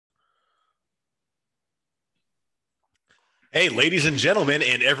Hey, ladies and gentlemen,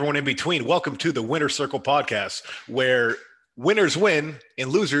 and everyone in between, welcome to the Winner Circle podcast, where winners win and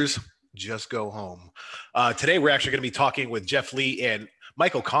losers just go home. Today, we're actually going to be talking with Jeff Lee and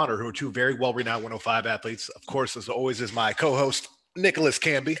Mike O'Connor, who are two very well-renowned 105 athletes. Of course, as always, is my co-host Nicholas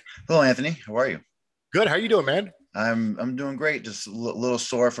Canby. Hello, Anthony. How are you? Good. How are you doing, man? I'm doing great. Just a little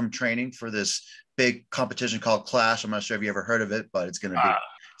sore from training for this big competition called Clash. I'm not sure if you ever heard of it, but it's gonna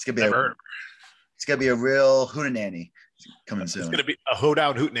be Never heard. it's gonna be a real hootenanny coming soon. It's going to be a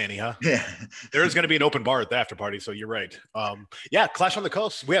hoedown hootenanny, huh? Yeah. There is going to be an open bar at the after party, so you're right. Yeah, Clash on the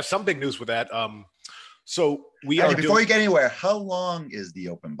Coast. We have some big news with that. So we Actually, are before you get anywhere, how long is the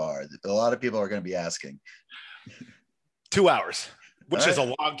open bar? A lot of people are going to be asking. 2 hours, which All is right.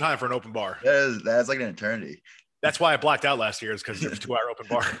 a long time for an open bar. That's like an eternity. That's why I blacked out last year, is because there's a 2 hour open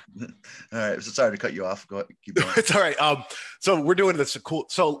bar. All right. So sorry to cut you off. Go ahead, keep going. It's all right. So we're doing this cool.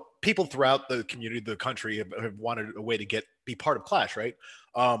 So people throughout the community, the country, have wanted a way to be part of Clash, right?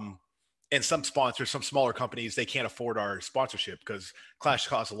 And some sponsors, some smaller companies, they can't afford our sponsorship because Clash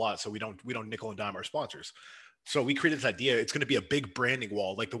costs a lot. So we don't nickel and dime our sponsors. So we created this idea. It's going to be a big branding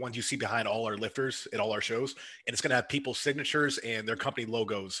wall, like the ones you see behind all our lifters at all our shows, and it's going to have people's signatures and their company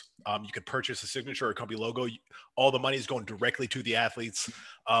logos. You can purchase a signature or a company logo. All the money is going directly to the athletes.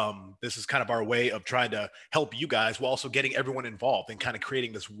 This is kind of our way of trying to help you guys while also getting everyone involved and kind of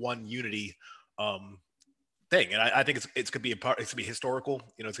creating this one unity thing. And I think it's going to be it's going to be historical.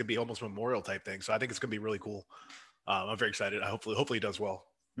 You know, it's going to be almost a memorial type thing. So I think it's going to be really cool. I'm very excited. Hopefully it does well.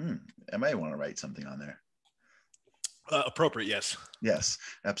 I might want to write something on there. Appropriate, yes. Yes,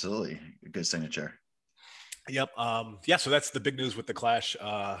 absolutely. A good signature. Yep. Yeah. So that's the big news with the Clash.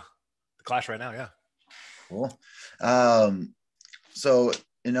 The Clash right now. Yeah. Cool. So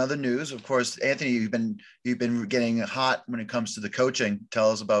in other news, of course, Anthony, you've been getting hot when it comes to the coaching.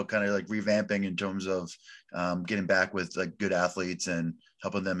 Tell us about kind of like revamping in terms of getting back with like good athletes and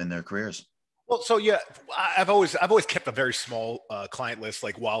helping them in their careers. Well, so yeah, I've always kept a very small client list.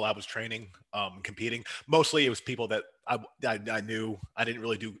 Like while I was training, competing, mostly it was people that I knew. I didn't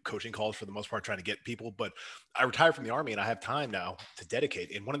really do coaching calls for the most part, trying to get people. But I retired from the Army and I have time now to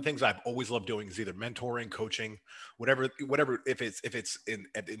dedicate. And one of the things I've always loved doing is either mentoring, coaching, whatever. If it's in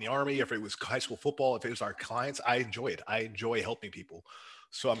the Army, if it was high school football, if it was our clients, I enjoy it. I enjoy helping people.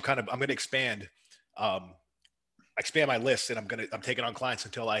 So I'm going to expand my list, and I'm taking on clients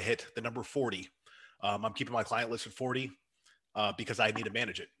until I hit the number 40. I'm keeping my client list at 40 because I need to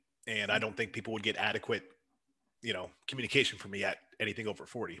manage it. And I don't think people would get adequate, communication from me at anything over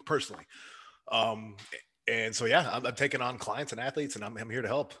 40 personally. And so, yeah, I'm taking on clients and athletes, and I'm here to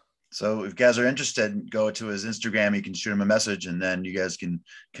help. So if you guys are interested, go to his Instagram. You can shoot him a message and then you guys can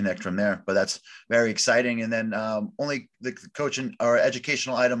connect from there. But that's very exciting. And then only the coaching or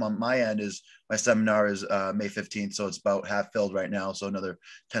educational item on my end is my seminar is May 15th. So it's about half filled right now. So another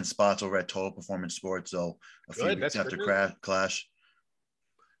 10 spots over at Total Performance Sports. So a few weeks after Clash.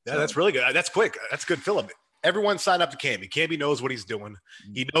 Yeah, that's really good. That's quick. That's good, Philip. Everyone sign up to Camby. Camby knows what he's doing.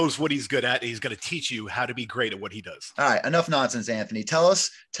 He knows what he's good at. He's going to teach you how to be great at what he does. All right. Enough nonsense, Anthony. Tell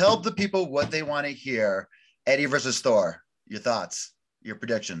the people what they want to hear. Eddie versus Thor. Your thoughts, your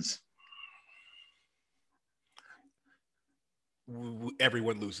predictions.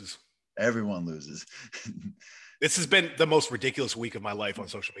 Everyone loses. Everyone loses. This has been the most ridiculous week of my life on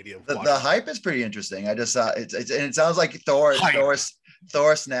social media. The hype is pretty interesting. I just saw it, and it sounds like Thor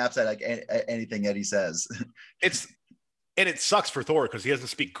snaps at like anything Eddie says. And it sucks for Thor because he doesn't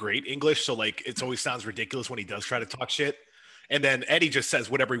speak great English, so like it always sounds ridiculous when he does try to talk shit. And then Eddie just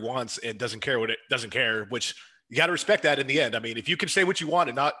says whatever he wants and doesn't care which you got to respect that in the end. I mean, if you can say what you want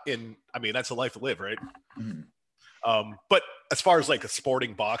and that's a life to live, right? Mm-hmm. But as far as like a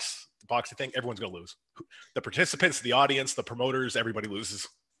sporting boxing thing, everyone's gonna lose. The participants, the audience, the promoters, everybody loses.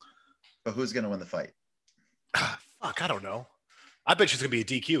 But who's gonna win the fight? Fuck, I don't know. I bet she's gonna be a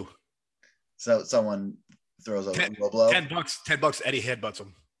DQ. So someone throws a low blow. $10. Eddie headbutts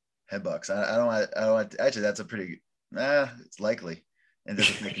him. Headbutts. I don't want. Actually, that's a pretty. It's likely. And does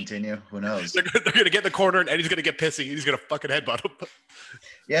it continue? Who knows? They're gonna get in the corner, and Eddie's gonna get pissy. He's gonna fucking headbutt him.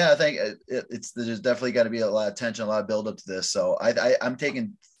 Yeah, I think there's definitely got to be a lot of tension, a lot of build up to this. So I'm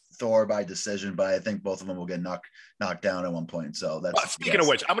taking Thor by decision, but I think both of them will get knocked down at one point. So that's speaking of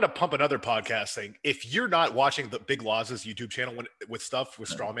which, I'm going to pump another podcast thing. If you're not watching the Big Law's YouTube channel with stuff with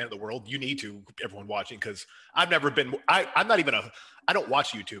Strongman of the World, you need to, everyone watching, because I've never been, I'm not even I don't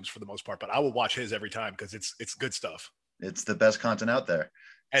watch YouTubes for the most part, but I will watch his every time because it's good stuff. It's the best content out there.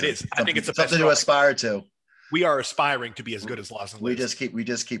 It is. I think it's something to aspire to. We are aspiring to be as good as Lawson. We just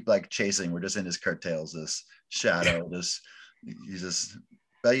keep like chasing. We're just in his curtails, this shadow, he's just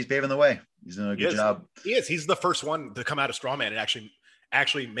but he's paving the way. He's doing a good job. He is. He's the first one to come out of Strongman and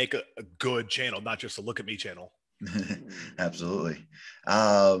actually make a good channel, not just a look at me channel. Absolutely.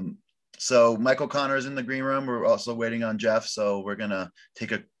 So Michael Connor is in the green room. We're also waiting on Jeff. So we're going to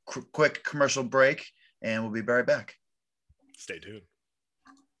take a quick commercial break and we'll be right back. Stay tuned.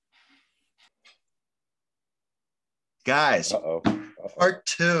 Guys, part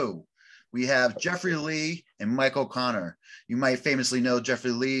 2. We have Jeffrey Lee and Michael Connor. You might famously know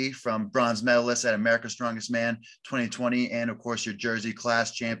Jeffrey Lee from bronze medalist at America's Strongest Man 2020, and of course your Jersey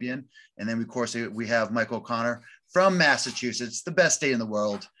class champion. And then of course we have Michael Connor from Massachusetts, the best state in the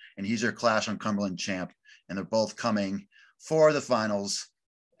world, and he's your Clash on Cumberland champ. And they're both coming for the finals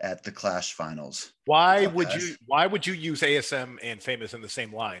at the Clash finals. Why would you use ASM and Famous in the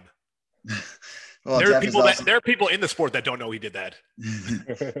same line? Well, there are people in the sport that don't know he did that.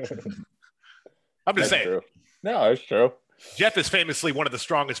 I'm just saying. True. No, it's true. Jeff is famously one of the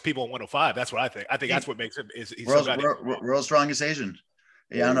strongest people in 105. That's what I think. I think that's what makes him he's world's strongest Asian.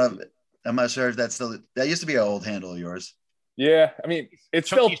 Yeah, I don't know. I'm not sure if that's still that used to be an old handle of yours. Yeah, I mean it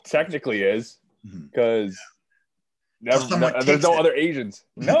still technically is because there's no other Asians.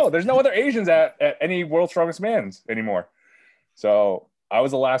 No, there's no other Asians at any World's Strongest Man's anymore. So I was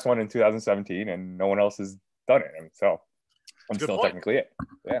the last one in 2017, and no one else has done it. And so I'm still technically it.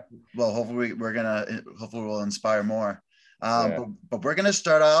 Yeah. Well, hopefully we'll inspire more. But we're gonna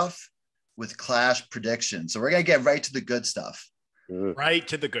start off with Clash predictions. So we're gonna get right to the good stuff. Right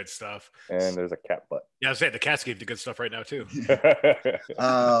to the good stuff. And there's a cat butt. Yeah, I was saying the cats gave the good stuff right now too. Freaking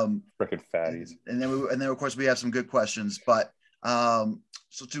fatties. And then of course we have some good questions. But to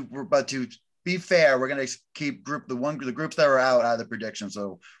be fair, we're gonna keep the groups that are out of the prediction.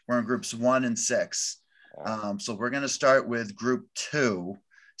 So we're in groups 1 and 6. So we're gonna start with group 2.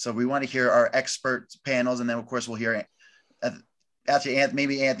 So we want to hear our expert panels, and then of course we'll hear after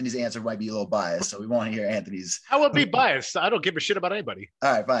maybe Anthony's answer might be a little biased, so we want to hear Anthony's. I would be biased. I don't give a shit about anybody.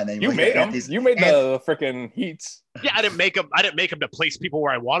 All right, fine. Then you made them. You made the freaking heats. Yeah, I didn't make them to place people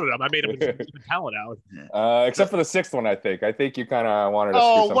where I wanted them. I made them to keep the talent out. Except for the 6th one, I think. I think you kind of wanted to.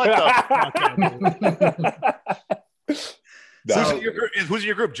 Oh, what the fuck? Who's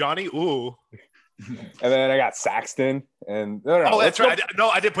your group? Johnny? Ooh. And then I got Saxton and that's right.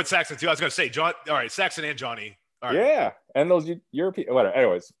 I did put Saxton too. I was going to say John. All right, Saxton and Johnny. All right. Yeah, and those European. Whatever.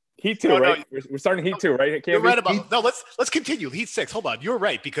 Anyways, Heat 2, right? No, we're starting Heat 2, right? You're right about. No, let's continue. Heat 6. Hold on. You're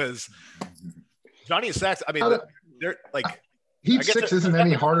right because Johnny and Saxton. I mean, they're like Heat 6 isn't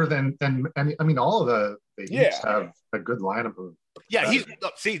any harder than any. I mean, all of the Heats have a good lineup of. Yeah,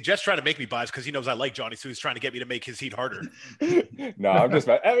 Jeff's trying to make me biased because he knows I like Johnny, so he's trying to get me to make his heat harder. No, I'm just.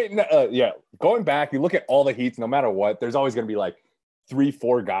 I mean, going back, you look at all the heats. No matter what, there's always going to be like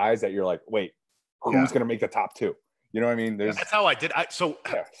 3-4 guys that you're like, wait, who's going to make the top 2? You know what I mean? That's how I did. So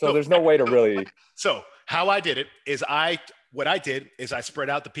there's no way to really. So how I did it is I spread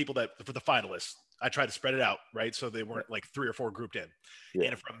out the people for the finalists. I tried to spread it out, right? So they weren't like 3 or 4 grouped in. Yeah.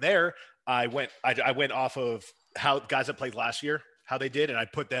 And from there, I went off of how guys that played last year, how they did, and I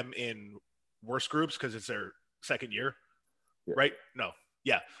put them in worse groups because it's their second year, right? No.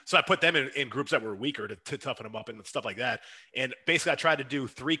 Yeah. So I put them in groups that were weaker to toughen them up and stuff like that. And basically I tried to do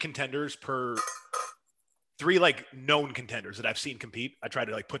 3 contenders per 3 like known contenders that I've seen compete. I tried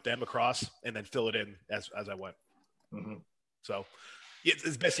to like put them across and then fill it in as I went. Mm-hmm. So it's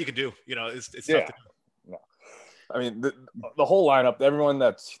the best you can do. You know, it's tough to do. No. I mean, the whole lineup, everyone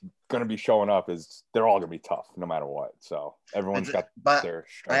that's going to be showing up they're all going to be tough no matter what. So everyone's got their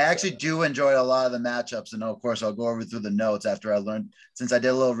strengths. I actually do enjoy a lot of the matchups. And of course, I'll go over through the notes after I learned, since I did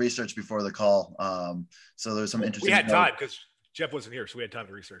a little research before the call. So there's some interesting. We had time because Jeff wasn't here, so we had time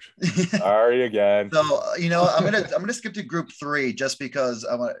to research. Sorry again. So, I'm gonna skip to group 3 just because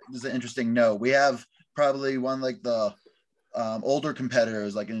this is an interesting note. We have probably one like the older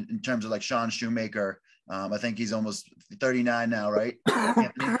competitors, like in terms of like Sean Shoemaker. I think he's almost 39 now, right?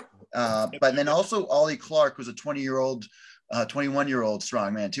 Anthony? But then also Ollie Clark, who's a 21-year-old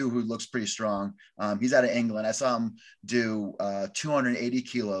strongman too, who looks pretty strong. He's out of England. I saw him do 280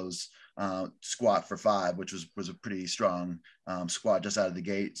 kilos squat for 5, which was a pretty strong squat just out of the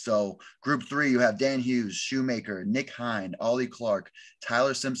gate. So group 3, you have Dan Hughes, Shoemaker, Nick Hine, Ollie Clark,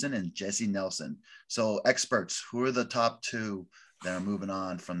 Tyler Simpson, and Jesse Nelson. So experts, who are the top 2 that are moving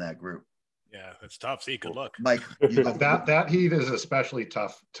on from that group? Yeah, it's tough. See, good luck, Mike. That heat is especially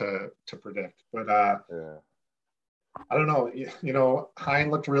tough to predict. But I don't know.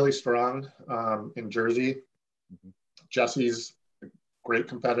 Hine looked really strong in Jersey. Mm-hmm. Jesse's a great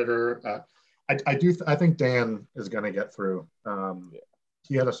competitor. I think Dan is going to get through.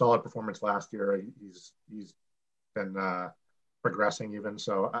 He had a solid performance last year. He's been progressing even.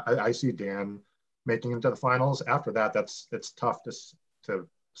 So I see Dan making it to the finals. After that, it's tough to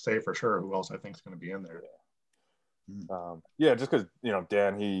say for sure who else I think is going to be in there. Just because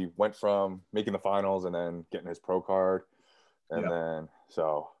Dan, he went from making the finals and then getting his pro card, and then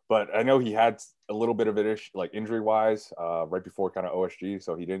but I know he had a little bit of an issue, like injury wise, right before kind of OSG,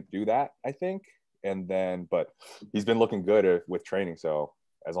 so he didn't do that, I think. And then, but he's been looking good with training, so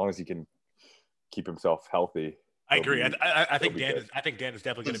as long as he can keep himself healthy. I agree. I think Dan is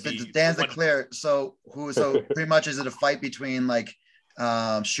definitely going to be. Dan's the clear. So pretty much is it a fight between like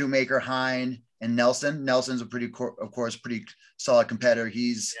Shoemaker, Hine, and Nelson? Nelson's pretty solid competitor.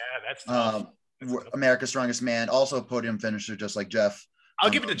 He's that's tough. America's Strongest Man, also a podium finisher, just like Jeff. I'll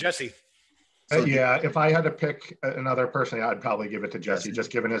give it to Jesse. If I had to pick another person, I'd probably give it to Jesse,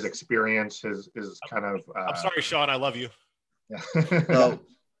 just given his experience, his kind of. I'm sorry, Sean. I love you. Yeah. So,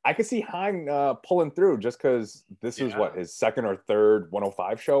 I could see Hine pulling through just because this is his second or third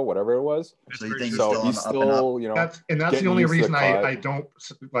 105 show, whatever it was. So you think he's still that's the only reason I don't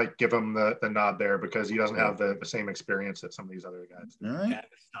like give him the nod there, because he doesn't have the same experience that some of these other guys do. All right. Yeah,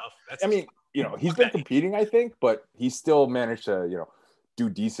 that's tough. He's been competing, I think, but he still managed to, do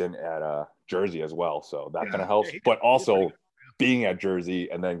decent at Jersey as well. So that kind of helps. But also being at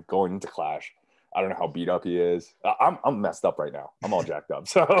Jersey and then going into Clash, I don't know how beat up he is. I'm messed up right now. I'm all jacked up.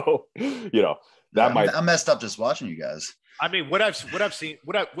 So, I'm messed up just watching you guys. I mean, what I've seen,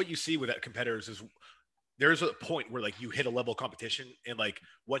 what you see with that competitors is there's a point where like you hit a level of competition, and like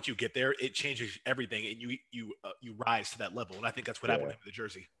once you get there, it changes everything, and you rise to that level. And I think that's what happened with the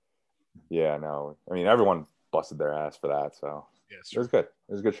Jersey. Yeah, no, I mean everyone busted their ass for that. So it was good.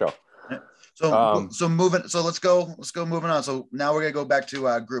 It was a good show. So let's go moving on. So now we're gonna go back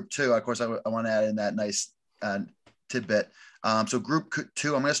to group 2. Of course, I want to add in that nice tidbit. So group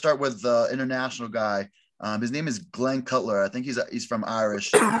 2, I'm gonna start with the international guy. His name is Glenn Cutler. I think he's from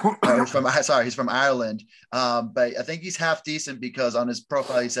Irish. He's from Ireland. But I think he's half decent because on his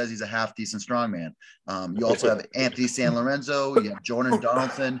profile he says he's a half decent strongman. You also have Anthony San Lorenzo. You have Jordan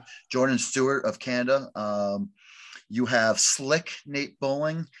Donaldson, Jordan Stewart of Canada. You have Slick Nate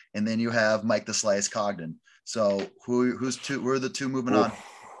Bowling, and then you have Mike the Slice Cogden. So who are the two moving on?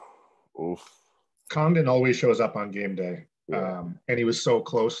 Oof. Congdon always shows up on game day. Yeah. And he was so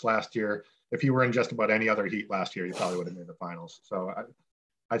close last year. If he were in just about any other heat last year, he probably would have made the finals. So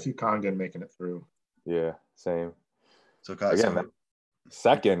I see Congdon making it through. Yeah, same. So again,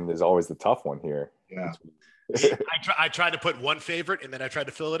 second is always the tough one here. Yeah. I tried to put one favorite, and then I tried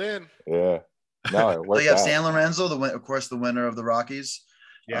to fill it in. Yeah. No, it worked you have out. San Lorenzo, the winner of the Rockies.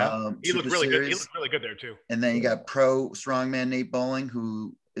 Yeah, he looked really good. He looked really good there too. And then you got pro strongman Nate Bowling,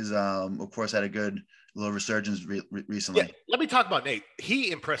 who is of course had a good little resurgence recently. Yeah, let me talk about Nate.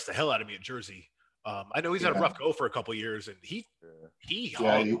 He impressed the hell out of me at Jersey. I know he's had a rough go for a couple of years, and he put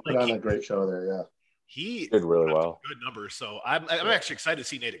on a great show there. Yeah, he did really well. Good numbers. So I'm actually excited to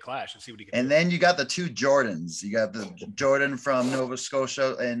see Nate at Clash and see what he can. And then you got the two Jordans. You got the Jordan from Nova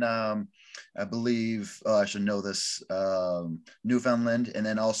Scotia and I believe I should know this, Newfoundland, and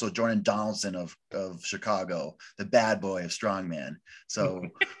then also Jordan Donaldson of Chicago, the bad boy of strongman. So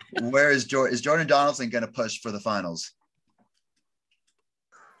where is Jordan Donaldson going to push for the finals?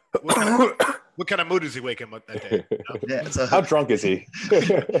 What kind of mood is he waking up that day? Yeah, how drunk is he?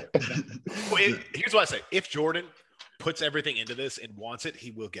 Here's what I say: if Jordan puts everything into this and wants it,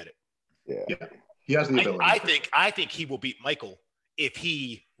 he will get it. Yeah. He has the ability. I think he will beat Michael if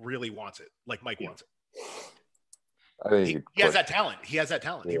he really wants it, like Mike wants it. I think he has that talent. He has that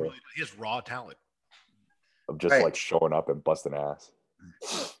talent. Yeah. He has raw talent of just like showing up and busting ass.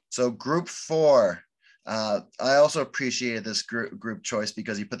 So group 4, I also appreciated this group choice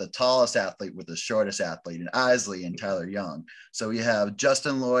because you put the tallest athlete with the shortest athlete in Isley and Tyler Young. So you have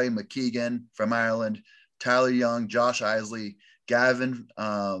Justin Lloyd McKeegan from Ireland, Tyler Young, Josh Isley, Gavin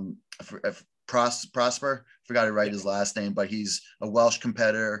Prosper. Forgot to write his last name, but he's a Welsh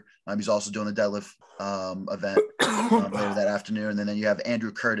competitor. He's also doing the deadlift event later that afternoon. And then you have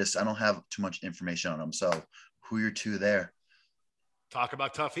Andrew Curtis. I don't have too much information on him. So who are your two there? Talk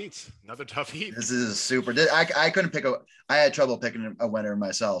about tough heats. Another tough heat. This is super. I couldn't pick I had trouble picking a winner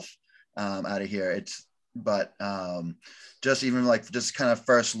myself out of here. Just kind of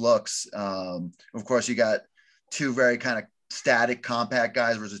first looks. Of course, you got two very kind of static compact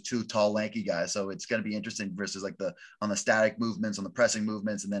guys versus two tall lanky guys, so it's going to be interesting versus like on the static movements, on the pressing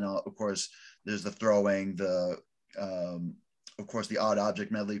movements, and then of course there's the throwing, of course the odd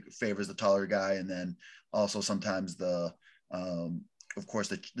object medley favors the taller guy, and then also sometimes of course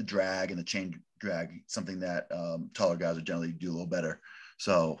the drag and the chain drag, something that taller guys would generally do a little better.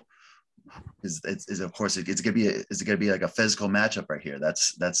 So is of course it's gonna be like a physical matchup right here.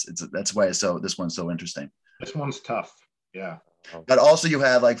 That's why this one's so interesting. This one's tough. Yeah. But also you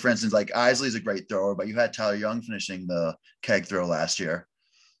had, like, for instance, like Isley's a great thrower, but you had Tyler Young finishing the keg throw last year.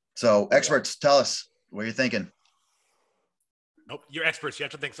 So experts, tell us what you're thinking. Nope, you're experts. You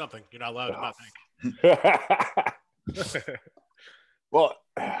have to think something. You're not allowed to not think. Well,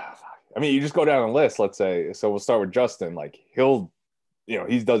 I mean, you just go down the list. Let's say, so we'll start with Justin. Like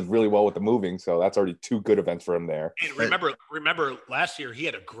he does really well with the moving, so that's already 2 good events for him there. And remember last year he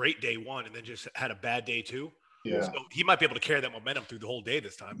had a great day 1 and then just had a bad day 2. Yeah. So he might be able to carry that momentum through the whole day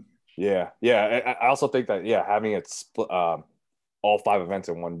this time. Yeah. I also think that having it split, all 5 events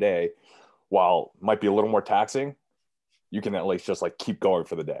in one day, while might be a little more taxing, you can at least just like keep going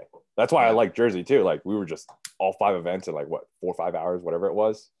for the day. That's why I like Jersey too. Like we were just all 5 events in like 4 or 5 hours, whatever it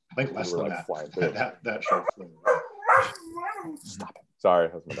was. I think less than like that. That short. Stop it. Sorry,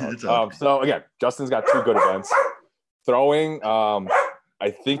 that's my dog. So again, Justin's got 2 good events. Throwing, I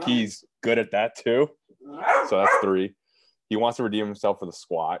think he's good at that too. So that's 3. He wants to redeem himself for the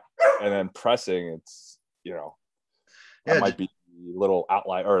squat, and then pressing. It's that might be the little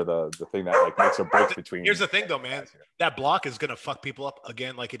outlier or the thing that like makes or breaks between. Here's the thing though, man. That block is gonna fuck people up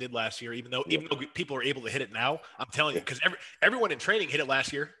again like it did last year. Even though people are able to hit it now, I'm telling you, because everyone in training hit it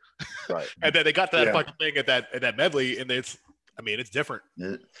last year, right? And then they got that fucking thing at that medley, and it's different.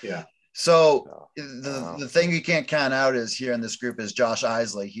 Yeah. So the thing you can't count out is here in this group is Josh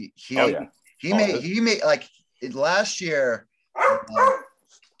Isley. He made like last year.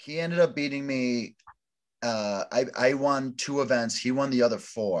 He ended up beating me. I won 2 events. He won the other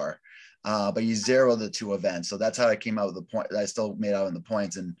 4, but he zeroed the 2 events. So that's how I came out with the point. I still made out in the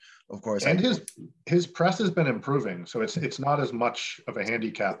points, and of course, his press has been improving. So it's not as much of a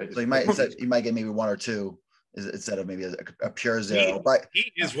handicap. So he might get maybe 1 or 2 instead of maybe a pure 0. But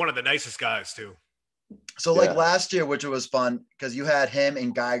he is one of the nicest guys too. So like last year, which was fun because you had him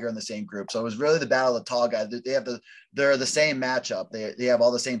and Geiger in the same group. So it was really the battle of the tall guys. They're the same matchup. They have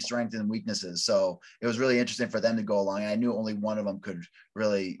all the same strengths and weaknesses. So it was really interesting for them to go along. I knew only one of them could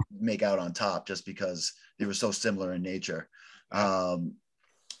really make out on top just because they were so similar in nature.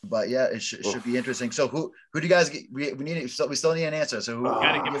 But yeah, it should be interesting. So who do you guys get? We still need an answer. So who do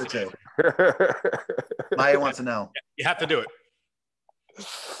you give it to? Maya wants to know. You have to do it.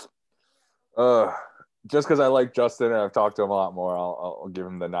 Just because I like Justin and I've talked to him a lot more, I'll give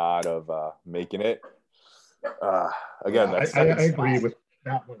him the nod of making it. Again, I agree with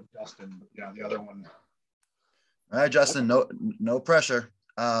that one, Justin. But yeah, the other one. All right, Justin, no pressure.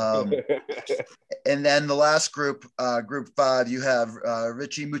 And then the last group, group 5, you have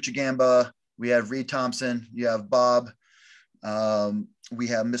Richie Muchigamba, we have Reed Thompson, you have Bob, we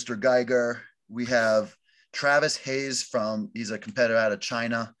have Mr. Geiger, we have Travis Hayes he's a competitor out of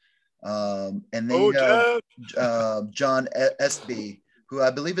China. And then you have John SB, who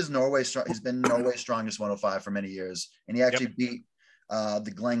I believe is Norway strong. He's been Norway's strongest 105 for many years, and he actually beat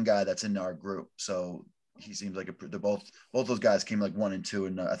the Glenn guy that's in our group. So he seems like they're both those guys came like 1 and 2,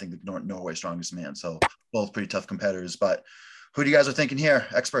 and I think the Norway strongest man. So both pretty tough competitors. But who do you guys are thinking here?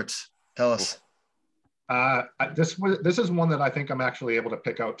 Experts, tell us. This is one that I think I'm actually able to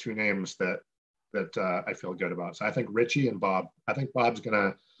pick out 2 names that I feel good about. So I think Richie and Bob. I think Bob's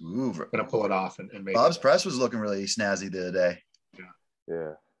gonna pull it off and make Bob's press was looking really snazzy the other day.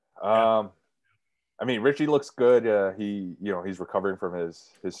 Yeah. I mean, Richie looks good. He's recovering from his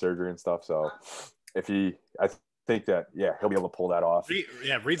surgery and stuff. So I think that he'll be able to pull that off.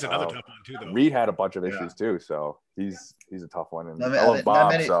 Reed's another tough one too, though. Reed had a bunch of issues too, so he's a tough one. And I love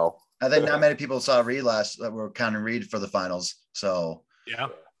Bob. I think not many people saw Reed that were counting Reed for the finals. So yeah.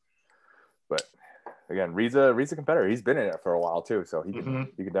 But again, Reed's a competitor. He's been in it for a while too, so he can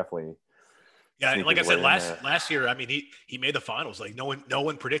definitely. Yeah, like I said last year, I mean he made the finals. Like no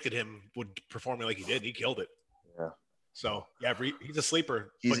one predicted him would perform like he did. He killed it. Yeah. So yeah, he's a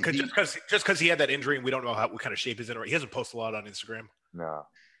sleeper. Just because he had that injury and we don't know what kind of shape he's in. He hasn't posted a lot on Instagram. No.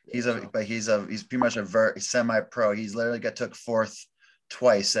 He's pretty much a semi-pro. He's literally took 4th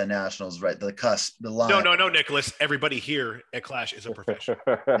twice at nationals, right? The cusp, the line. No, Nicholas. Everybody here at Clash is a professional.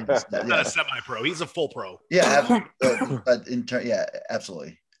 He's not a semi-pro. He's a full pro. Yeah, but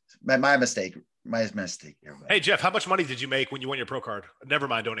absolutely. My mistake. My mistake here. Hey Jeff, how much money did you make when you won your pro card? Never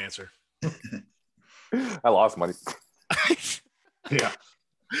mind. Don't answer. I lost money. Yeah.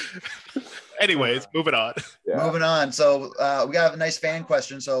 Anyways, moving on. Yeah. Moving on. So we got a nice fan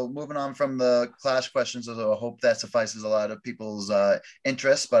question. So moving on from the Clash questions, so I hope that suffices a lot of people's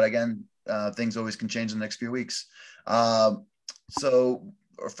interest. But again, things always can change in the next few weeks. So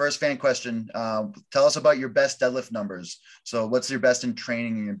first fan question. Tell us about your best deadlift numbers. So what's your best in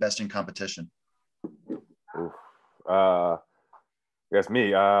training and your best in competition? I guess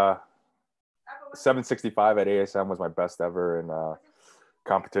me, 765 at ASM was my best ever in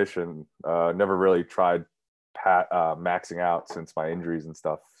competition. Never really tried maxing out since my injuries and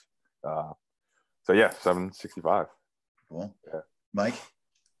stuff. So yeah, 765. Cool. Yeah. Mike?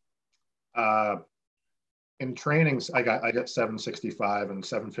 In trainings, I got 765 and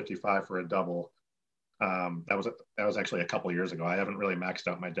 755 for a double. That was actually a couple years ago. I haven't really maxed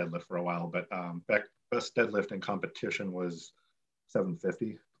out my deadlift for a while, but best deadlift in competition was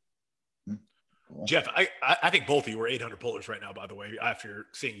 750. Cool. Jeff, I think both of you were 800 pullers right now, by the way, after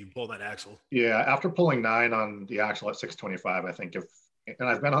seeing you pull that axle. Yeah, after pulling 9 on the axle at 625, I think and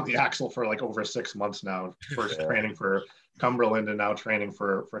I've been on the axle for like over 6 months now, first training for Cumberland and now training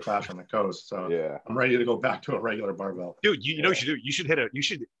for Clash on the Coast. So yeah, I'm ready to go back to a regular barbell. Dude, you know what you should do? You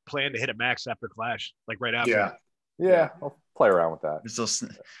should plan to hit a max after Clash, like right after. Yeah. I'll play around with that. So,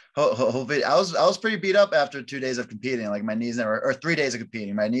 I was pretty beat up after 2 days of competing. Like my knees or 3 days of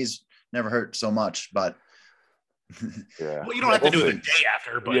competing. My knees never hurt so much, but yeah. Well, you don't have to do it the day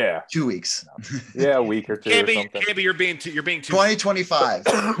after, but 2 weeks. Yeah, a week or two. Canby, you're being too 2025.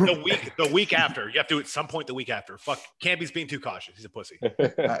 the week after. You have to do it at some point the week after. Fuck, Canby's being too cautious. He's a pussy.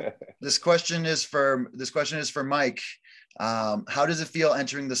 Right. This question is for Mike. How does it feel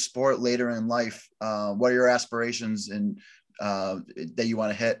entering the sport later in life? What are your aspirations and that you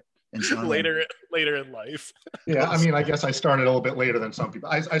want to hit in later in life? Yeah, I mean, I guess I started a little bit later than some people.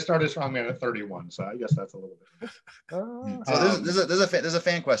 I started Strongman at 31, so I guess that's a little bit. So there's a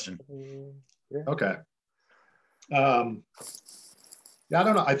fan question. Okay. Yeah, I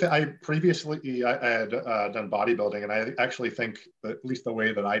don't know. I previously I had done bodybuilding, and I actually think that at least the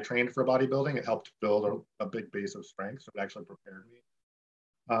way that I trained for bodybuilding, it helped build a big base of strength. So it actually prepared me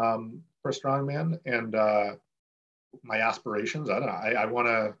for Strongman. And my aspirations, I don't know. I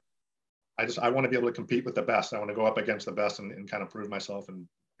want to be able to compete with the best. I want to go up against the best and kind of prove myself. And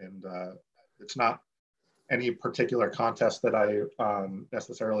it's not any particular contest that I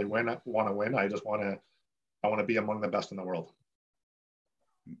necessarily want to win. I just want to be among the best in the world.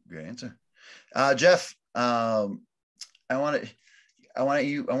 Great answer. Jeff, I want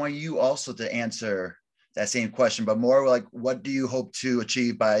you also to answer that same question, but more like, what do you hope to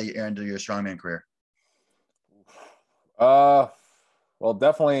achieve by the end of your Strongman career? Well,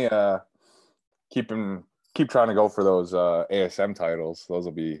 definitely keep trying to go for those ASM titles.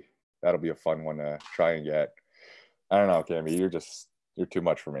 That'll be a fun one to try and get. I don't know, Cammy, you're too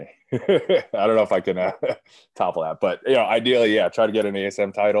much for me. I don't know if I can topple that, but ideally, try to get an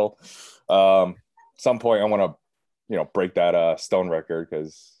ASM title. Some point I want to, break that stone record,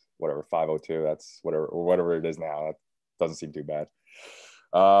 because whatever 502, that's whatever it is now. That doesn't seem too bad.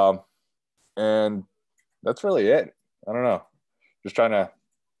 And that's really it. I don't know. Just trying to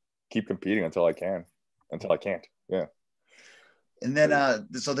keep competing until I can't. Yeah. And then,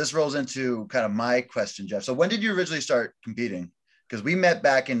 so this rolls into kind of my question, Jeff. So when did you originally start competing? Because we met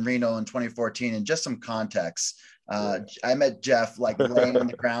back in Reno in 2014, and just some context. I met Jeff like laying on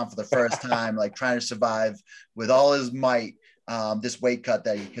the ground for the first time, like trying to survive with all his might, this weight cut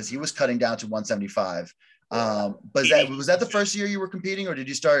because he was cutting down to 175. But was that the first year you were competing, or did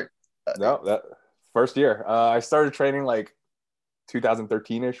you start? No, that first year. I started training like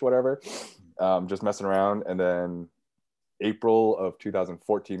 2013-ish, whatever, just messing around. And then April of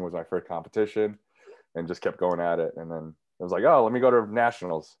 2014 was my first competition, and just kept going at it. And then I was like, oh, let me go to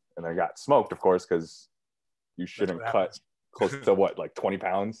nationals. And I got smoked, of course, because you shouldn't cut close to what, like 20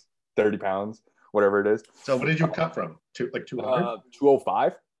 pounds, 30 pounds, whatever it is. So what did you cut from? 200?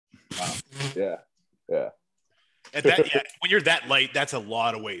 205. Wow. Yeah. And when you're that light, that's a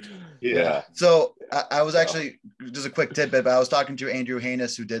lot of weight. Yeah. So I was actually, just a quick tidbit, but I was talking to Andrew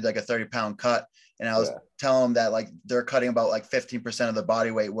Haynes, who did like a 30-pound cut. And I was telling him that like they're cutting about like 15% of the body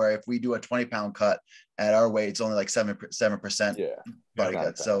weight, where if we do a 20-pound cut at our weight, it's only like 7% body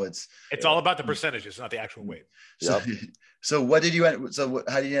cut. So it's all about the percentages, not the actual weight. So how did you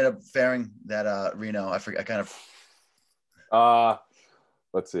end up faring that Reno? I forget. I kind of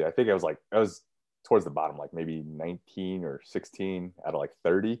let's see. I think I was towards the bottom, like maybe 19 or 16 out of like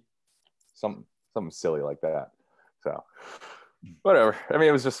 30, something silly like that. So whatever. I mean,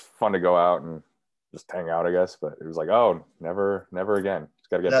 it was just fun to go out and just hang out, I guess. But it was like, oh, never again. Just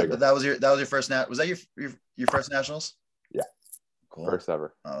gotta get bigger. That was your first was that your first nationals? Yeah. Cool. First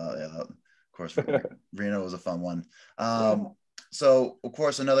ever. Of course. Reno was a fun one. So of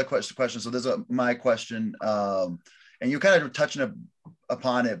course, another question. So there's my question, and you kind of touching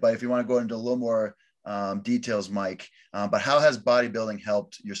upon it, but if you want to go into a little more details, Mike. But how has bodybuilding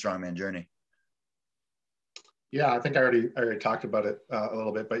helped your strongman journey? Yeah, I think I already talked about it a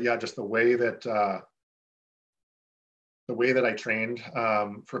little bit, but yeah, just the way that I trained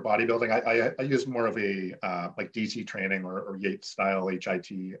for bodybuilding, I used more of a like DC training or Yates style HIT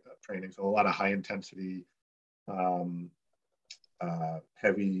training, so a lot of high intensity,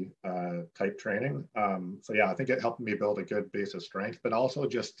 heavy type training. So yeah, I think it helped me build a good base of strength, but also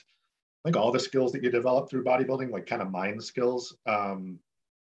just I think all the skills that you develop through bodybuilding, like kind of mind skills,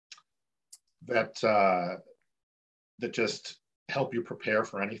 that just help you prepare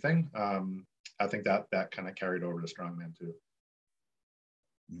for anything. I think that kind of carried over to strongman too.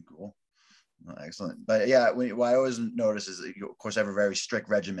 Cool. Oh, excellent. But yeah, what I always notice is that you, of course, have a very strict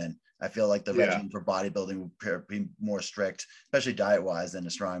regimen. I feel like the regimen for bodybuilding would be more strict, especially diet wise, than a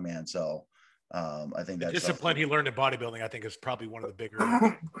strongman. So I think that's the discipline he learned in bodybuilding, I think, is probably one of the bigger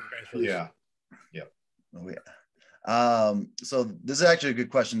transfers. Yeah. Oh, yeah. So this is actually a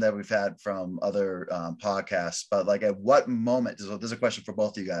good question that we've had from other podcasts, but like at what moment, so this is a question for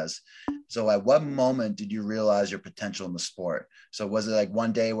both of you guys. So at what moment did you realize your potential in the sport? So was it like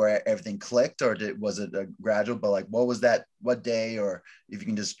one day where everything clicked, or was it a gradual, but like, what day, or if you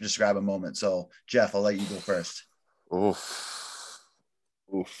can just describe a moment. So Jeff, I'll let you go first. Oof.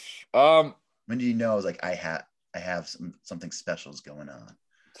 When do you know it was like, I have something special is going on?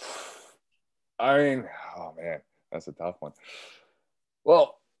 I mean, oh man, that's a tough one.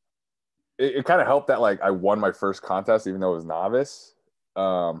 Well, it kind of helped that like I won my first contest, even though it was novice.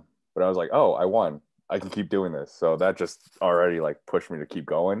 But I was like, oh, I won. I can keep doing this. So that just already like pushed me to keep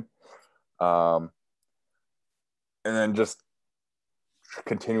going. And then just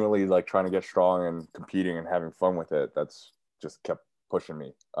continually like trying to get strong and competing and having fun with it. That's just kept pushing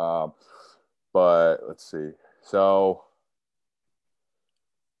me. But let's see. So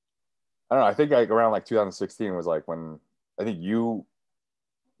I don't know. I think like around like 2016 was like when I think you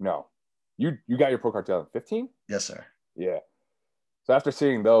got your pro card 2015. Yes, sir. Yeah. So after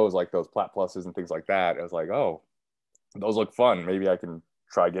seeing those, like those Plat Pluses and things like that, I was like, oh, those look fun. Maybe I can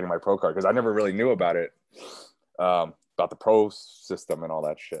try getting my pro card, because I never really knew about it, about the pro system and all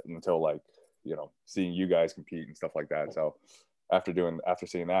that shit until like, seeing you guys compete and stuff like that. So after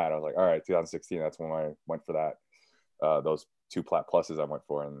seeing that, I was like, all right, 2016, that's when I went for that. Those 2 Plat Pluses I went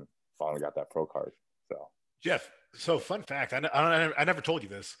for, and finally got that pro card. So Jeff, so fun fact, I never told you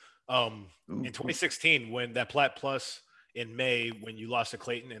this. In 2016, when that Plat Plus in May, when you lost to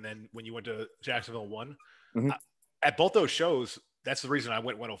Clayton, and then when you went to Jacksonville 1, at both those shows, that's the reason I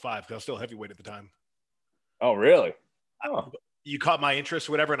went 105, because I was still heavyweight at the time. Oh, really? Oh. You caught my interest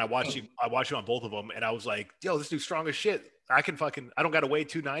or whatever, and I watched you on both of them, and I was like, yo, this dude's strong as shit. I don't got to weigh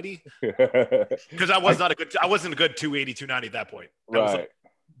 290, because I wasn't a good 280, 290 at that point. I was like,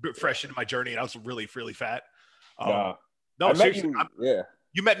 fresh into my journey, and I was really, really fat. No, seriously.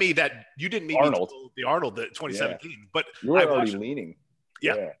 You met me you didn't meet Arnold. The Arnold, the 2017, but you were already leaning.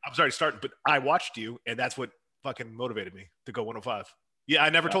 Yeah, I'm sorry to start, but I watched you, and that's what fucking motivated me to go 105. Yeah, I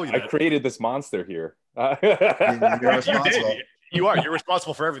never told you that. I created this monster here. You're responsible. You're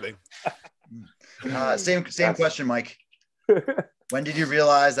responsible for everything. Same question, Mike. When did you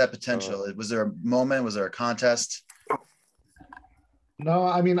realize that potential? Was there a moment? Was there a contest? No,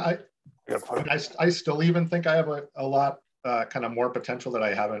 I mean, I still even think I have a lot kind of more potential that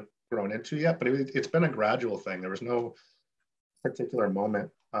I haven't grown into yet, but it's been a gradual thing. There was no particular moment.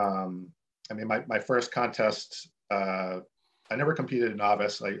 I mean, my first contest, I never competed in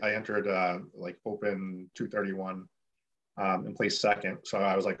novice. I entered like open 231 and placed second. So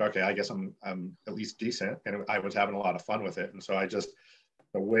I was like, okay, I guess I'm at least decent, and I was having a lot of fun with it. And so I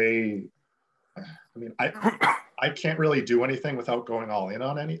can't really do anything without going all in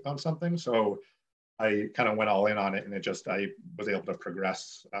on something. So I kind of went all in on it, and I was able to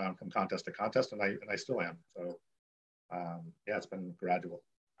progress from contest to contest, and I still am. So yeah, it's been gradual.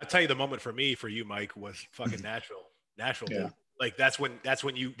 I tell you, the moment for you, Mike, was fucking natural. Yeah. Dude. Like that's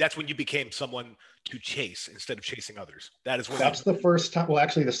when you became someone to chase instead of chasing others. That's the first time. Well,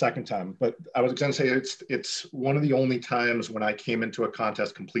 actually the second time, but I was going to say it's one of the only times when I came into a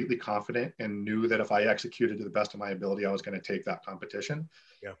contest completely confident and knew that if I executed to the best of my ability, I was going to take that competition.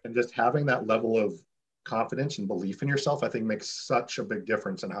 Yeah. And just having that level of confidence and belief in yourself, I think makes such a big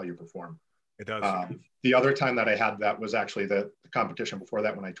difference in how you perform. It does. The other time that I had that was actually the competition before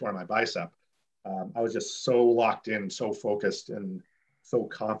that, when I tore my bicep. I was just so locked in, so focused, and so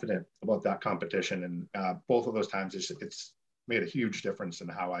confident about that competition. And both of those times, it's made a huge difference in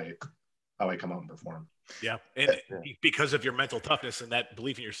how I come out and perform. Yeah. And because of your mental toughness and that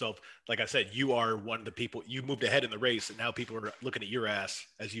belief in yourself, like I said, you are one of the people, you moved ahead in the race, and now people are looking at your ass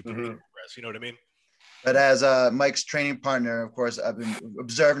as you progress. You know what I mean? But as Mike's training partner, of course, I've been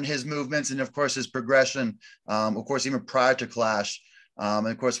observing his movements and, of course, his progression. Of course, even prior to Clash. And,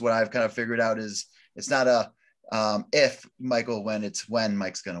 of course, what I've kind of figured out is it's not a if Michael win, it's when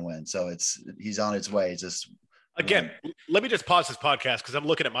Mike's going to win. So he's on its way. It's just again, let me just pause this podcast because I'm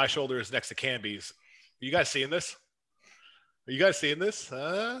looking at my shoulders next to Canby's. Are you guys seeing this? Are you guys seeing this?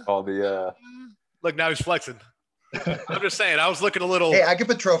 All the look, now he's flexing. I'm just saying, I was looking a little. Hey, I could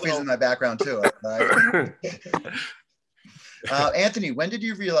put trophies in my background too. Anthony, when did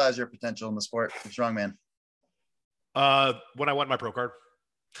you realize your potential in the sport of strongman? When I won my pro card.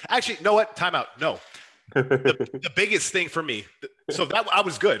 Actually, you know what? Time out. No. The biggest thing for me, so that I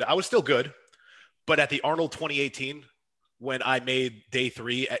was good. I was still good. But at the Arnold 2018, when I made day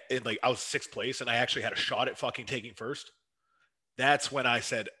 3, I was 6th place and I actually had a shot at fucking taking first. That's when I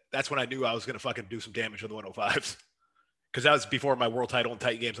knew I was going to fucking do some damage with the 105s. Because that was before my world title and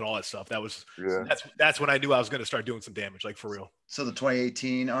tight games and all that stuff. That's when I knew I was going to start doing some damage, like for real. So the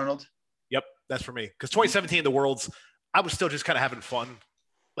 2018 Arnold? Yep, that's for me. Because 2017, the Worlds, I was still just kind of having fun,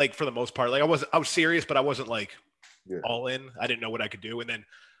 like for the most part. Like I was serious, but I wasn't like all in. I didn't know what I could do. And then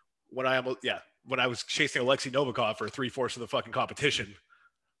when I was chasing Alexei Novikov for 3/4 of the fucking competition,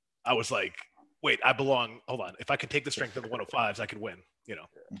 I was like, wait, I belong. Hold on. If I can take the strength of the 105s, I can win, you know.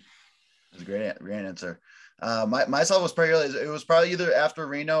 That's a great answer. Myself was pretty early. It was probably either after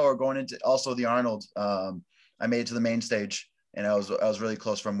Reno or going into also the Arnold. I made it to the main stage and I was really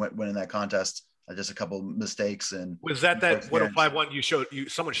close from winning that contest. Just a couple mistakes. And was that 105 one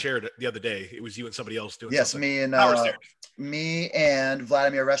someone shared it the other day? It was you and somebody else doing something. Me and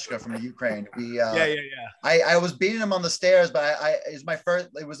Vladimir Reshka from the Ukraine. I was beating him on the stairs, but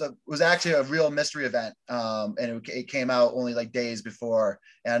it was actually a real mystery event. And it came out only like days before,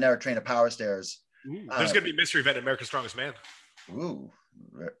 and I never trained a power stairs. There's gonna be a mystery event at America's Strongest Man. Ooh.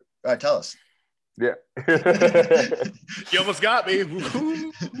 All right, tell us. Yeah. You almost got me.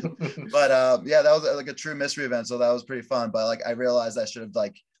 But that was like a true mystery event, so that was pretty fun. But like I realized I should have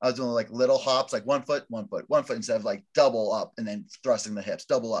I was doing like little hops, like 1 foot, 1 foot, 1 foot, instead of like double up and then thrusting the hips,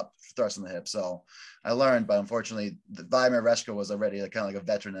 double up, thrusting the hips. So I learned, but unfortunately Vladimir Reshka was already kind of like a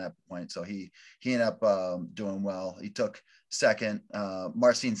veteran at that point, so he ended up doing well. He took second.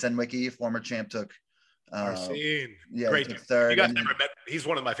 Marcin Senwicki, former champ, took Marcin. Great dude. Third. You guys never met. He's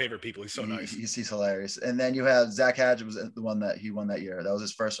one of my favorite people. He's so nice. He's hilarious. And then you have Zach Hadge was the one that he won that year. That was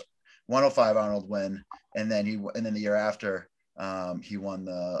his first 105 Arnold win. And then the year after, he won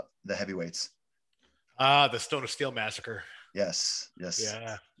the heavyweights. The Stone of Steel massacre. Yes.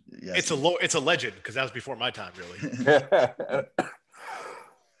 Yeah. Yes. It's a legend because that was before my time, really.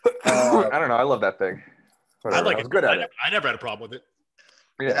 I don't know. I love that thing. Whatever. I like it. Good at it. I never had a problem with it.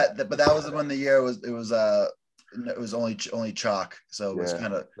 Yeah. But that was when the year it was only chalk, so it was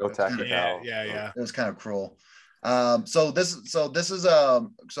kind of it was kind of cruel. So this is a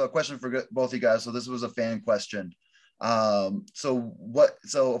question for both you guys. So this was a fan question. So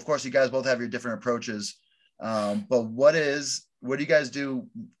of course you guys both have your different approaches, but what do you guys do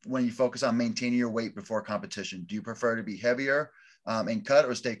when you focus on maintaining your weight before competition? Do you prefer to be heavier and cut,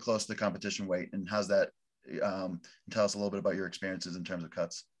 or stay close to the competition weight? And how's that? Tell us a little bit about your experiences in terms of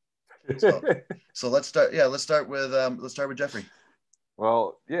cuts. So let's start with Jeffrey.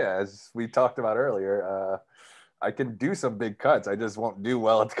 Well, as we talked about earlier, I can do some big cuts. I just won't do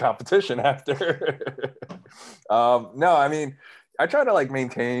well at the competition after. No, I mean, I try to like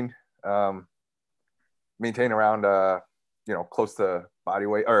maintain around close to body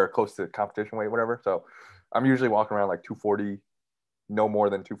weight or close to competition weight, whatever. So I'm usually walking around like 240, no more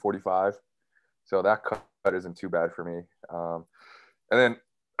than 245. So that cut isn't too bad for me. And then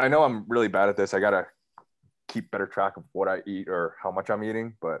I know I'm really bad at this. I got to keep better track of what I eat or how much I'm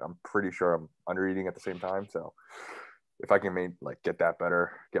eating, but I'm pretty sure I'm under eating at the same time. So if I can get that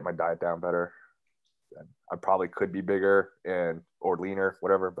better, get my diet down better, then I probably could be bigger or leaner,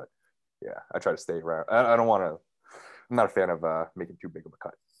 whatever. But yeah, I try to stay around. I don't want to, I'm not a fan of making too big of a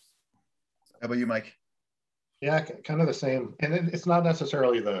cut. How about you, Mike? Yeah, kind of the same. And it's not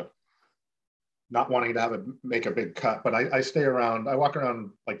necessarily the not wanting to make a big cut, but I stay around. I walk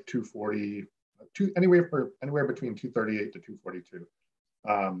around like 240, anywhere between 238 to 242,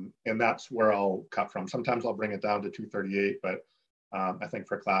 and that's where I'll cut from. Sometimes I'll bring it down to 238, but I think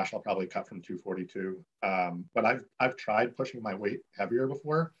for Clash I'll probably cut from 242. But I've tried pushing my weight heavier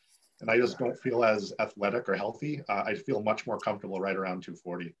before, and I just don't feel as athletic or healthy. I feel much more comfortable right around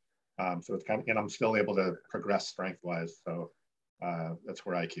 240. So it's and I'm still able to progress strength wise. So that's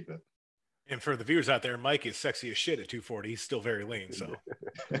where I keep it. And for the viewers out there, Mike is sexy as shit at 240. He's still very lean. So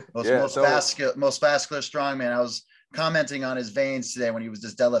most vascular strongman. I was commenting on his veins today when he was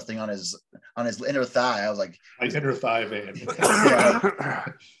just deadlifting on on his inner thigh. I was like, my inner thigh vein.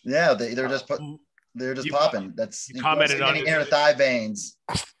 Yeah, they're just popping. That's you commented on inner thigh veins.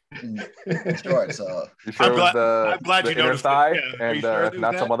 In short, so you sure I'm glad you inner noticed thigh yeah. and sure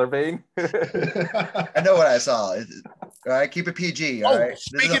not some other vein. I know what I saw. All right, keep it PG. All right,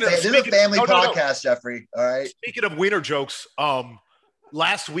 this is a family podcast, Jeffrey. All right. Speaking of wiener jokes,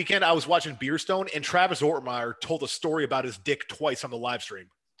 last weekend I was watching Beerstone, and Travis Ortmeyer told a story about his dick twice on the live stream.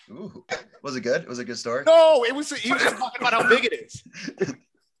 Ooh, was it good? Was it a good story? No, he was just talking about how big it is.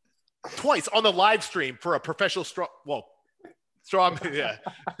 Twice on the live stream for a professional strong, yeah.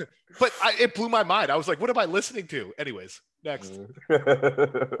 But it blew my mind. I was like, what am I listening to? Anyways, next.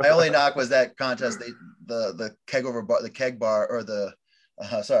 My only knock was that contest. The keg over bar, the keg bar, or the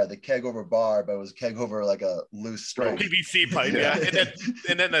keg over bar, but it was keg over like a loose string. PVC pipe, yeah.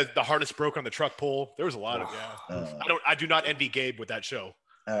 And then the harness broke on the truck pole. There was a lot of I do not envy Gabe with that show.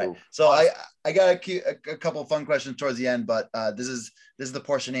 All right, so I got a couple of fun questions towards the end, but this is the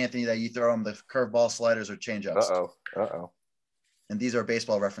portion, Anthony, that you throw them the curveball, sliders, or changeups. Uh oh. And these are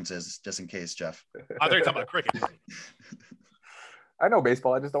baseball references, just in case, Jeff. I thought you were talking about cricket. I know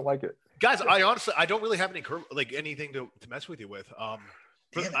baseball. I just don't like it. Guys, I don't really have anything to mess with you with.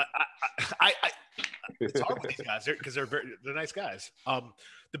 But it's hard with these guys because they're nice guys.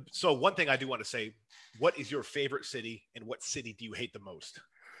 So one thing I do want to say, what is your favorite city and what city do you hate the most?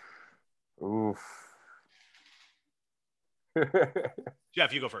 Oof.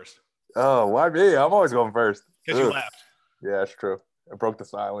 Jeff, you go first. Oh, why me? I'm always going first. Because you laughed. Yeah, that's true. I broke the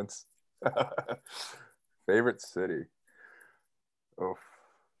silence. Favorite city. Oof.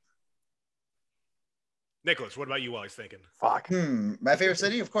 Nicholas, what about you while he's thinking? Fuck. My favorite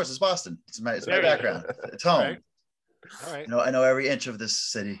city, of course, is Boston. It's my background. It's home. All right. I know every inch of this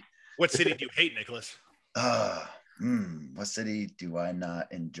city. What city do you hate, Nicholas? What city do I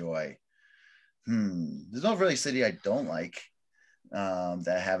not enjoy? There's no really city I don't like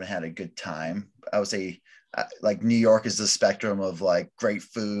that I haven't had a good time. I would say like New York is the spectrum of like great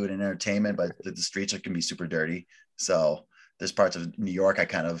food and entertainment, but the streets can be super dirty. So there's parts of New York I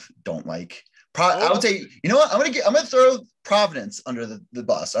kind of don't like. I would say, you know what? I'm gonna throw Providence under the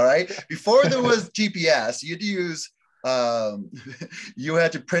bus. All right. Before there was GPS, you had to use you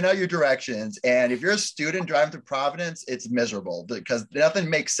had to print out your directions, and if you're a student driving through Providence, it's miserable because nothing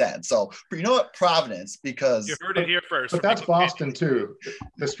makes sense. So you know what? Providence, because you heard it here first. But that's Boston too.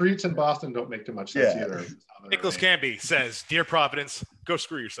 The streets in Boston don't make too much sense either. Nicholas Canby says, "Dear Providence, go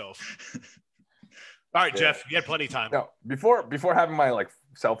screw yourself." All right, Jeff, you had plenty of time. No, before having my like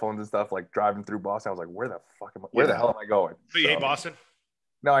cell phones and stuff, like driving through Boston, I was like, where the hell am I going? So you hate Boston?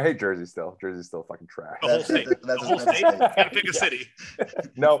 No, I hate Jersey still. Jersey's still fucking trash. The whole state. The whole state. You gotta pick a city.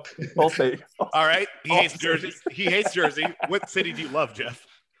 Nope, whole state. All right. He hates Jersey. He hates Jersey. What city do you love, Jeff?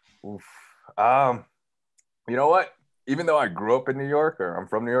 Oof. You know what? Even though I grew up in New York, or I'm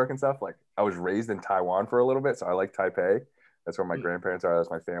from New York and stuff, like I was raised in Taiwan for a little bit, so I like Taipei. That's where my grandparents are.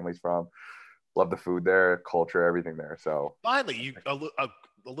 That's my family's from. Love the food there, culture, everything there. So finally, a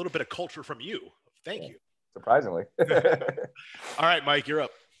little bit of culture from you. Thank you. Surprisingly. All right, Mike, you're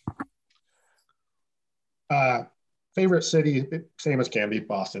up. Favorite city, same as Canby,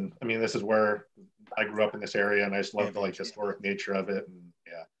 Boston. I mean, this is where I grew up in this area, and I just love the like historic nature of it.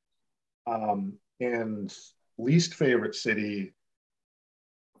 And and least favorite city.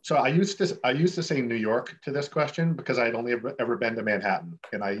 So I used to say New York to this question because I'd only ever been to Manhattan,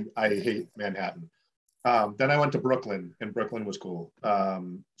 and I hate Manhattan. Then I went to Brooklyn, and Brooklyn was cool.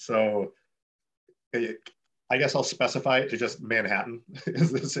 So I guess I'll specify it to just Manhattan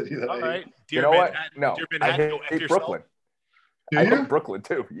is the city that I hate. You know what? No, I hate Brooklyn. I hate Brooklyn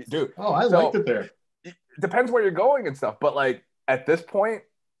too, dude. Oh, I liked it there. It depends where you're going and stuff, but like at this point,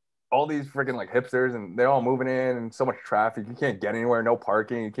 all these freaking like hipsters and they're all moving in and so much traffic. You can't get anywhere, no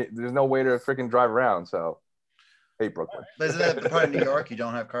parking. There's no way to freaking drive around. So, hate Brooklyn. But isn't that the part of New York you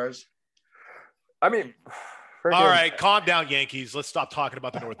don't have cars? I mean, all right, calm down, Yankees. Let's stop talking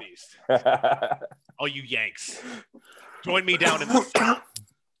about the Northeast. All you Yanks, join me down in the city.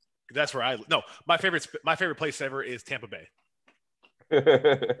 That's where my favorite place ever is Tampa Bay.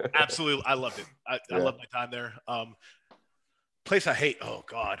 Absolutely, I loved it. I love my time there. Place I hate. Oh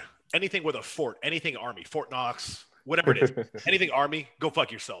God, anything with a fort, anything Army, Fort Knox, whatever it is, anything Army, go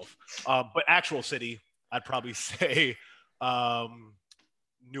fuck yourself. But actual city, I'd probably say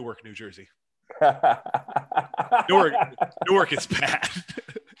Newark, New Jersey. Newark is bad.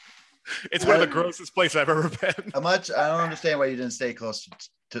 It's one of the grossest places I've ever been. How much? I don't understand why you didn't stay closer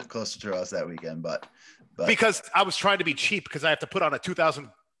to us that weekend, but because I was trying to be cheap because I have to put on a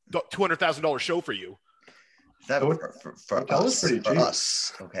 $200,000 show for you. That for us, pretty for cheap.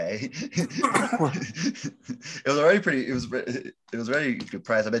 us, okay. It was already pretty. It was already good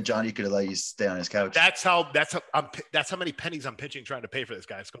price. I bet Johnny could have let you stay on his couch. That's how many pennies I'm pitching trying to pay for this,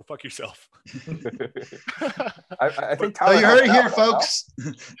 guys. Go fuck yourself. I think. So you heard it here, folks.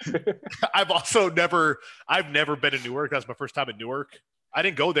 I've never been in Newark. That was my first time in Newark. I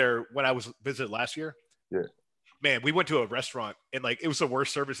didn't go there when I was visited last year. Yeah. Man, we went to a restaurant and like it was the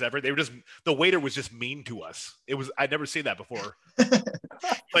worst service ever. The waiter was just mean to us. I'd never seen that before.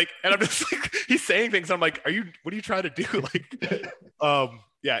 Like, and I'm just like, he's saying things. I'm like, what are you trying to do? Like,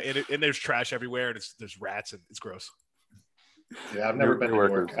 yeah. And there's trash everywhere and there's rats and it's gross. Yeah. I've never been to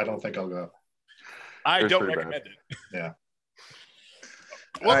Newark. I don't think I'll go. I don't recommend it. Yeah.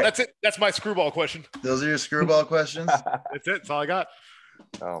 Well, right. That's it. That's my screwball question. Those are your screwball questions? That's it. That's all I got.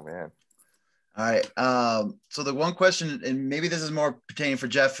 Oh, man. All right. So the one question, and maybe this is more pertaining for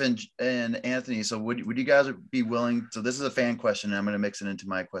Jeff and Anthony. So would you guys be willing? So this is a fan question, and I'm going to mix it into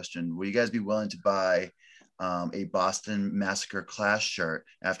my question. Would you guys be willing to buy a Boston Massacre Clash shirt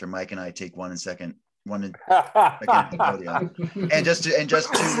after Mike and I take one and second podium? And just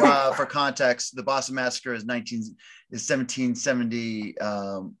to for context, the Boston Massacre is 1770,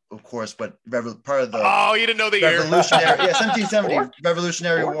 of course, but part of the you didn't know the revolutionary year. 1770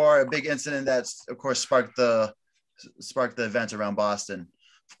 Revolutionary War, a big incident that's of course sparked the events around Boston.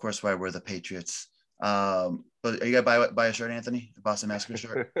 Of course, why we're the Patriots. But are you gonna buy a shirt, Anthony? The Boston Massacre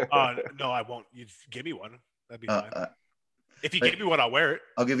shirt? No, I won't. You give me one. That'd be fine. If you give me one, I'll wear it.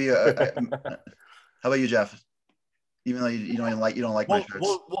 I'll give you how about you, Jeff? Even though you don't like my shirts.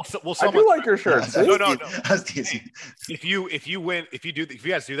 We'll I do like your shirts. No. If you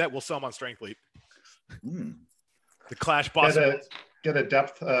guys do that, we'll sell them on Strength Leap. The Clash Boston. Get a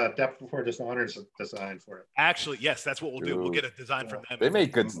depth before dishonors design for it. Actually, yes, that's what we'll do. We'll get a design from them. They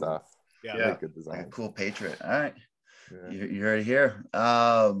make good stuff. Yeah. They make good design. Like a cool Patriot. All right. Yeah. You heard it here.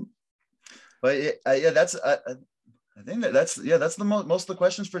 But that's I think that's the most of the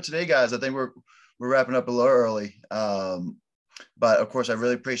questions for today, guys. I think we're wrapping up a little early. But of course, I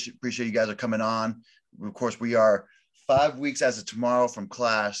really appreciate you guys are coming on. Of course, we are 5 weeks as of tomorrow from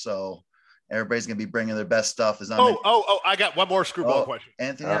Clash, so everybody's gonna be bringing their best stuff. I got one more screwball question.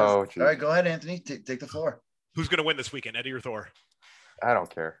 Anthony. All right, go ahead, Anthony. Take the floor. Who's gonna win this weekend, Eddie or Thor? I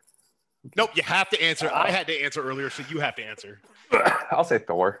don't care. Nope, you have to answer. I had to answer earlier, so you have to answer. I'll say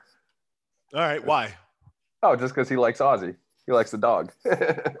Thor. All right, why? Oh, just because he likes Ozzy. He likes the dog.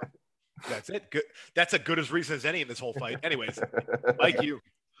 That's it. Good. That's a good as reason as any in this whole fight. Anyways, like you.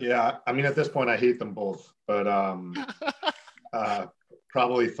 Yeah, I mean, at this point, I hate them both, but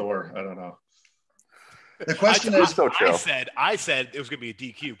probably Thor. I don't know. The question is, so chill. I said it was going to be a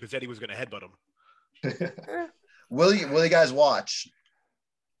DQ because Eddie was going to headbutt him. Will you guys watch?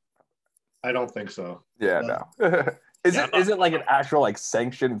 I don't think so. Yeah, no. Is it like an actual like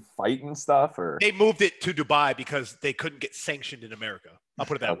sanctioned fight and stuff, or they moved it to Dubai because they couldn't get sanctioned in America? I'll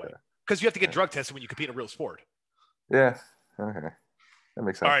put it that way. Because you have to get drug tested when you compete in a real sport. Yeah. Okay. That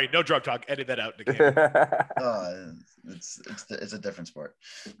makes sense. All right, no drug talk. Edit that out. It's a different sport.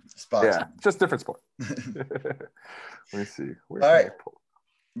 Yeah, just different sport. Let me see. All right.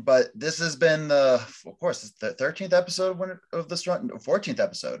 But this has been the 13th episode of the 14th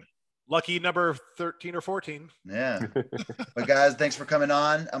episode. Lucky number 13 or 14. Yeah. But guys, thanks for coming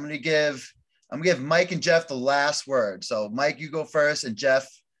on. I'm gonna give Mike and Jeff the last word. So Mike, you go first, and Jeff,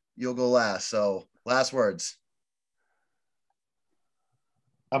 you'll go last. So last words.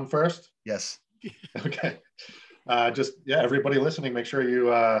 I'm first? Yes. Okay. Everybody listening, make sure you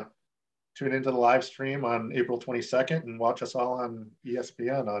tune into the live stream on April 22nd and watch us all on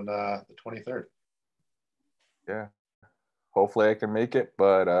ESPN on the 23rd. Yeah. Hopefully I can make it,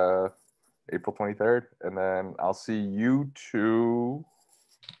 but April 23rd. And then I'll see you two,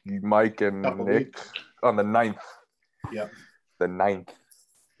 Mike and Nick, on the 9th. Yeah. The 9th.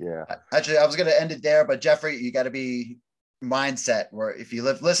 Yeah. Actually, I was going to end it there, but Jeffrey, you got to be mindset, where if you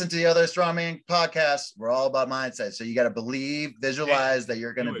listen to the other Strongman podcasts, we're all about mindset. So you got to believe, visualize that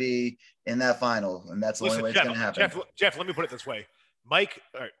you're going to be in that final. And that's the only way it's going to happen. Jeff, let me put it this way. Mike,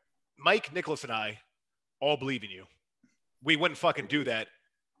 Nicholas, and I all believe in you. We wouldn't fucking do that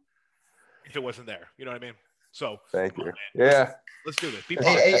if it wasn't there. You know what I mean? So thank you. Yeah. Let's do this.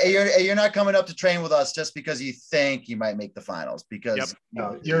 You're not coming up to train with us just because you think you might make the finals, because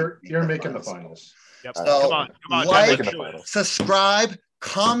you're making the finals. Yep. So come on. Like, subscribe,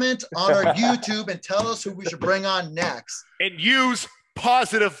 comment on our YouTube, and tell us who we should bring on next. And use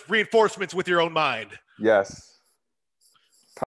positive reinforcements with your own mind. Yes.